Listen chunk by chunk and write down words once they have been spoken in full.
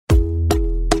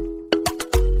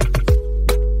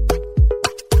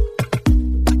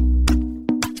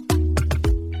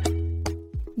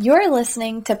You're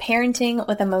listening to Parenting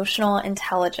with Emotional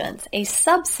Intelligence, a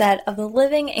subset of the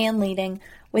Living and Leading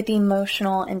with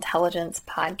Emotional Intelligence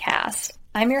podcast.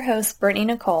 I'm your host, Brittany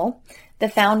Nicole, the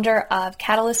founder of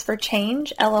Catalyst for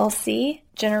Change, LLC,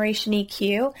 Generation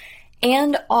EQ,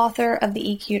 and author of the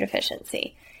EQ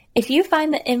Deficiency. If you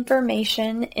find the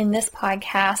information in this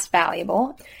podcast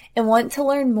valuable and want to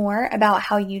learn more about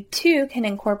how you too can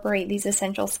incorporate these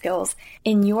essential skills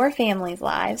in your family's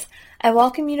lives, I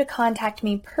welcome you to contact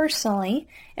me personally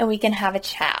and we can have a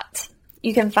chat.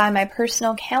 You can find my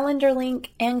personal calendar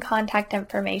link and contact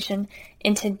information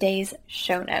in today's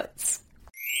show notes.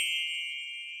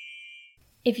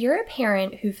 If you're a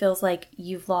parent who feels like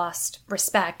you've lost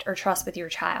respect or trust with your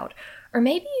child, or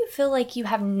maybe you feel like you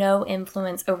have no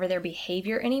influence over their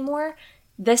behavior anymore,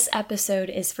 this episode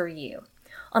is for you.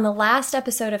 On the last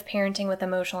episode of Parenting with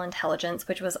Emotional Intelligence,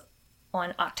 which was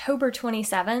on October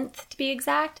 27th to be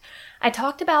exact, I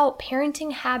talked about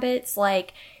parenting habits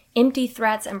like empty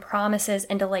threats and promises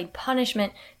and delayed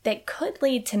punishment that could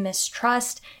lead to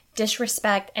mistrust,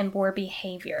 disrespect, and poor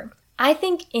behavior. I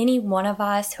think any one of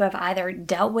us who have either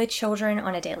dealt with children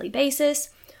on a daily basis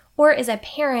or as a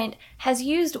parent has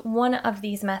used one of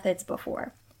these methods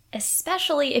before,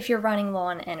 especially if you're running low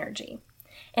on energy.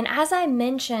 And as I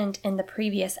mentioned in the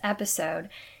previous episode,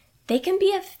 they can be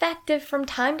effective from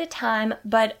time to time,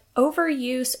 but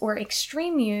overuse or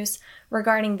extreme use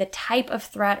regarding the type of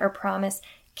threat or promise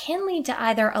can lead to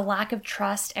either a lack of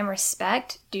trust and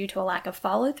respect due to a lack of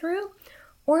follow-through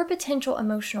or potential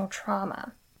emotional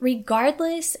trauma.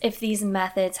 Regardless if these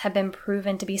methods have been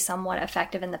proven to be somewhat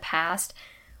effective in the past,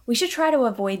 we should try to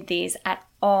avoid these at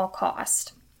all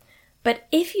cost. But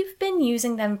if you've been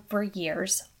using them for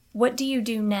years, what do you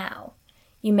do now?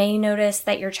 You may notice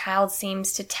that your child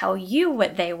seems to tell you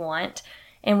what they want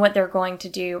and what they're going to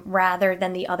do rather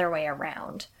than the other way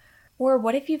around. Or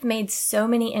what if you've made so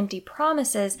many empty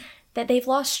promises that they've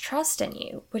lost trust in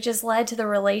you, which has led to the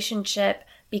relationship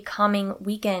becoming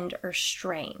weakened or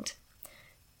strained?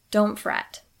 Don't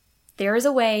fret. There is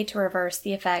a way to reverse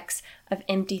the effects of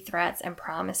empty threats and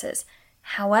promises.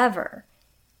 However,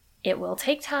 it will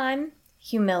take time,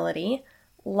 humility,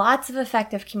 lots of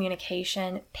effective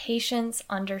communication, patience,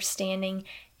 understanding,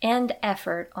 and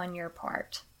effort on your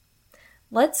part.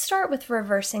 Let's start with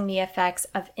reversing the effects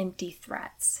of empty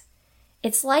threats.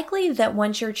 It's likely that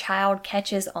once your child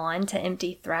catches on to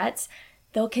empty threats,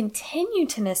 they'll continue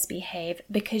to misbehave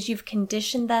because you've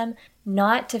conditioned them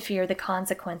not to fear the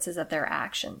consequences of their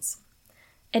actions.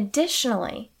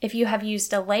 Additionally, if you have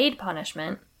used delayed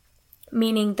punishment,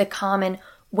 meaning the common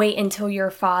wait until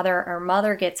your father or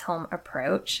mother gets home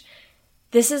approach,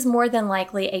 this is more than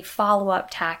likely a follow-up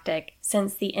tactic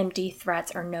since the empty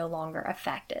threats are no longer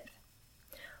effective.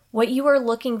 What you are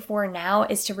looking for now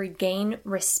is to regain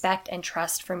respect and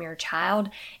trust from your child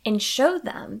and show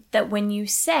them that when you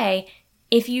say,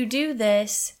 if you do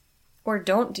this or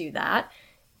don't do that,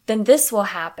 then this will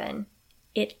happen.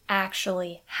 It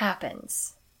actually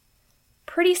happens.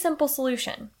 Pretty simple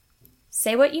solution.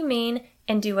 Say what you mean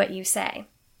and do what you say.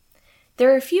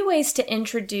 There are a few ways to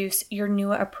introduce your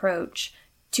new approach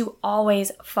to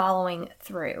always following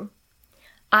through.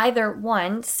 Either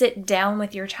one, sit down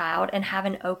with your child and have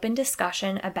an open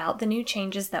discussion about the new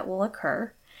changes that will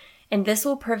occur, and this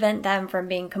will prevent them from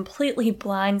being completely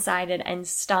blindsided and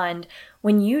stunned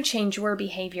when you change your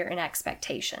behavior and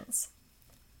expectations.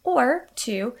 Or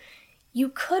two, you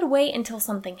could wait until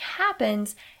something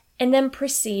happens and then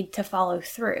proceed to follow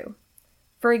through.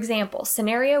 For example,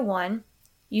 scenario one,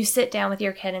 you sit down with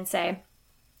your kid and say,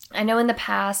 I know in the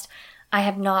past I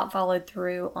have not followed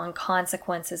through on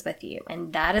consequences with you,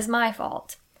 and that is my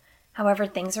fault. However,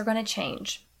 things are going to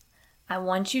change. I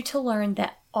want you to learn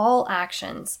that all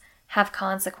actions have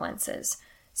consequences.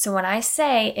 So when I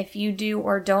say if you do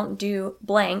or don't do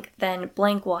blank, then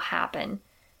blank will happen.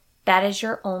 That is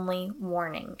your only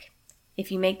warning.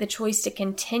 If you make the choice to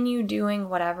continue doing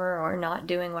whatever or not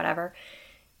doing whatever,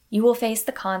 you will face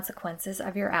the consequences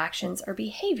of your actions or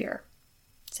behavior.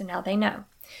 So now they know.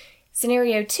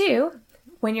 Scenario two,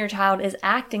 when your child is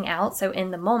acting out, so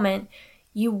in the moment,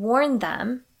 you warn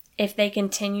them if they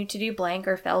continue to do blank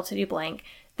or fail to do blank,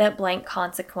 that blank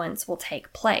consequence will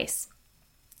take place.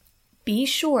 Be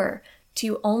sure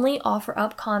to only offer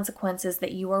up consequences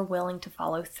that you are willing to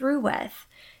follow through with.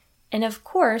 And of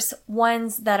course,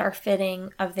 ones that are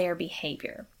fitting of their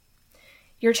behavior.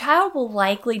 Your child will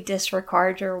likely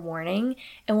disregard your warning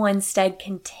and will instead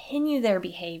continue their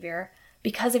behavior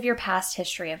because of your past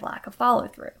history of lack of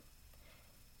follow-through.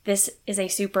 This is a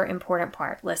super important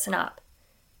part. Listen up.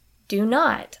 Do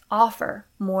not offer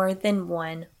more than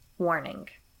one warning.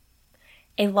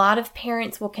 A lot of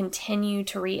parents will continue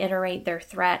to reiterate their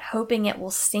threat, hoping it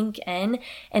will sink in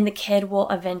and the kid will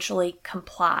eventually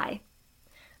comply.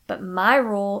 But my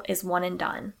rule is one and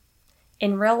done.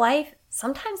 In real life,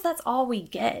 sometimes that's all we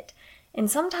get,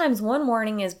 and sometimes one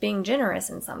warning is being generous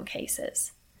in some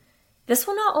cases. This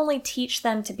will not only teach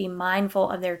them to be mindful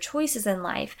of their choices in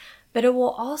life, but it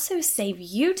will also save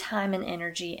you time and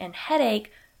energy and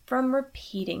headache from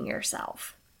repeating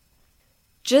yourself.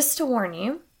 Just to warn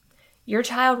you, your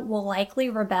child will likely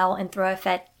rebel and throw a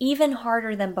fit even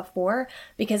harder than before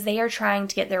because they are trying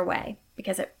to get their way,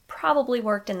 because it probably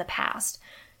worked in the past.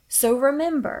 So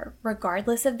remember,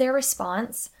 regardless of their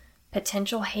response,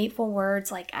 potential hateful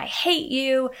words like, I hate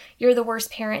you, you're the worst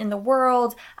parent in the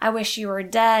world, I wish you were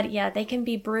dead, yeah, they can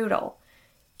be brutal.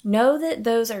 Know that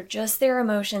those are just their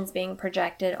emotions being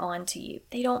projected onto you.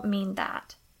 They don't mean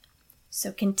that.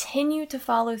 So continue to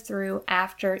follow through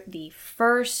after the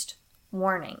first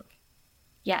warning.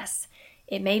 Yes,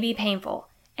 it may be painful,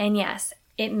 and yes,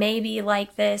 it may be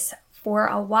like this for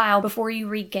a while before you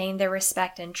regain their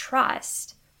respect and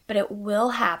trust, but it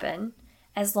will happen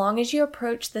as long as you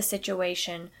approach the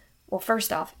situation. Well,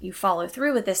 first off, you follow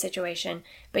through with the situation,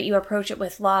 but you approach it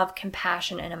with love,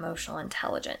 compassion, and emotional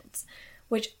intelligence,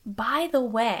 which, by the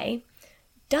way,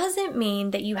 doesn't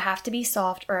mean that you have to be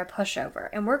soft or a pushover,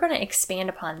 and we're going to expand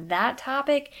upon that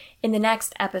topic in the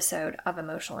next episode of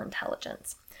Emotional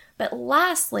Intelligence. But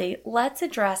lastly, let's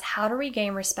address how to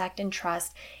regain respect and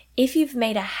trust if you've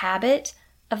made a habit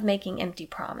of making empty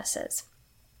promises.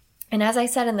 And as I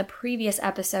said in the previous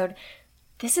episode,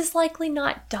 this is likely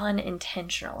not done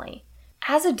intentionally.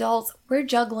 As adults, we're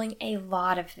juggling a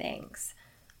lot of things.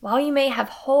 While you may have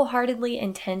wholeheartedly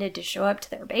intended to show up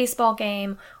to their baseball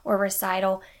game or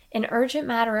recital, an urgent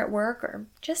matter at work or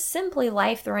just simply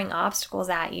life throwing obstacles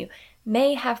at you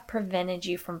may have prevented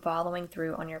you from following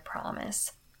through on your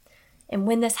promise. And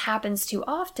when this happens too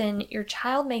often, your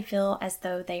child may feel as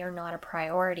though they are not a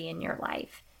priority in your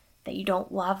life, that you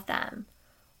don't love them,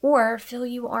 or feel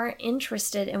you aren't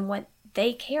interested in what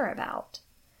they care about.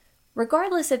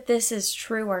 Regardless if this is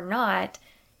true or not,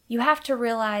 you have to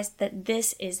realize that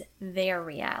this is their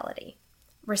reality.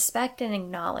 Respect and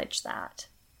acknowledge that.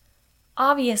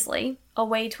 Obviously, a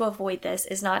way to avoid this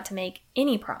is not to make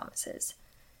any promises.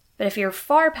 But if you're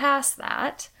far past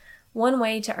that, one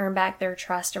way to earn back their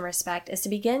trust and respect is to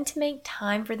begin to make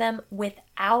time for them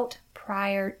without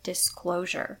prior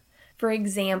disclosure. For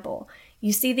example,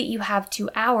 you see that you have 2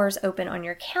 hours open on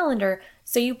your calendar,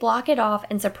 so you block it off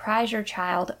and surprise your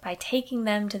child by taking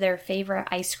them to their favorite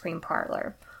ice cream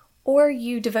parlor. Or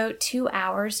you devote 2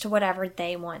 hours to whatever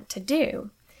they want to do.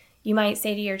 You might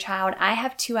say to your child, I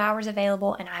have 2 hours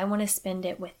available and I want to spend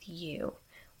it with you.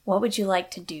 What would you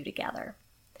like to do together?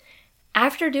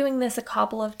 After doing this a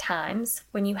couple of times,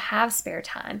 when you have spare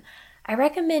time, I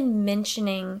recommend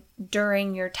mentioning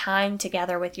during your time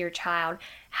together with your child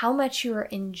how much you are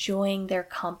enjoying their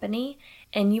company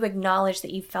and you acknowledge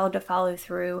that you failed to follow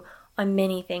through on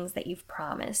many things that you've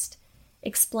promised.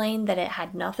 Explain that it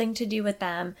had nothing to do with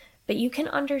them, but you can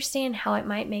understand how it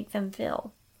might make them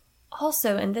feel.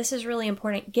 Also, and this is really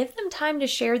important, give them time to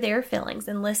share their feelings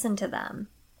and listen to them.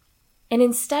 And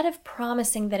instead of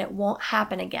promising that it won't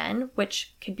happen again,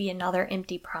 which could be another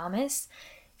empty promise,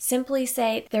 simply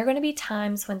say, there are going to be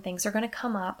times when things are going to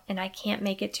come up and I can't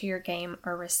make it to your game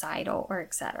or recital or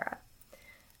etc.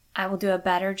 I will do a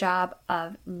better job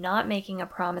of not making a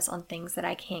promise on things that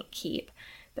I can't keep.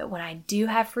 But when I do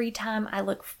have free time, I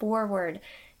look forward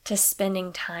to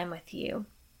spending time with you.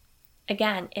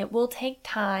 Again, it will take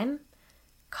time,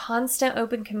 constant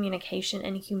open communication,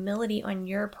 and humility on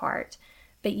your part,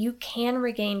 but you can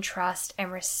regain trust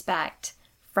and respect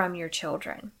from your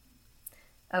children.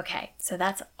 Okay, so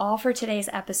that's all for today's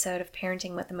episode of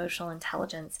Parenting with Emotional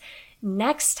Intelligence.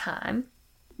 Next time,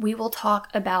 we will talk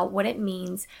about what it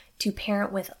means to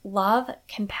parent with love,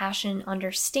 compassion, and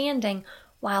understanding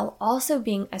while also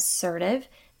being assertive,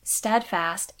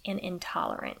 steadfast, and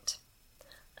intolerant.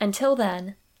 Until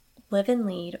then, live and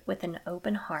lead with an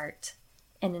open heart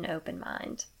and an open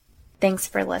mind. Thanks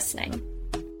for listening.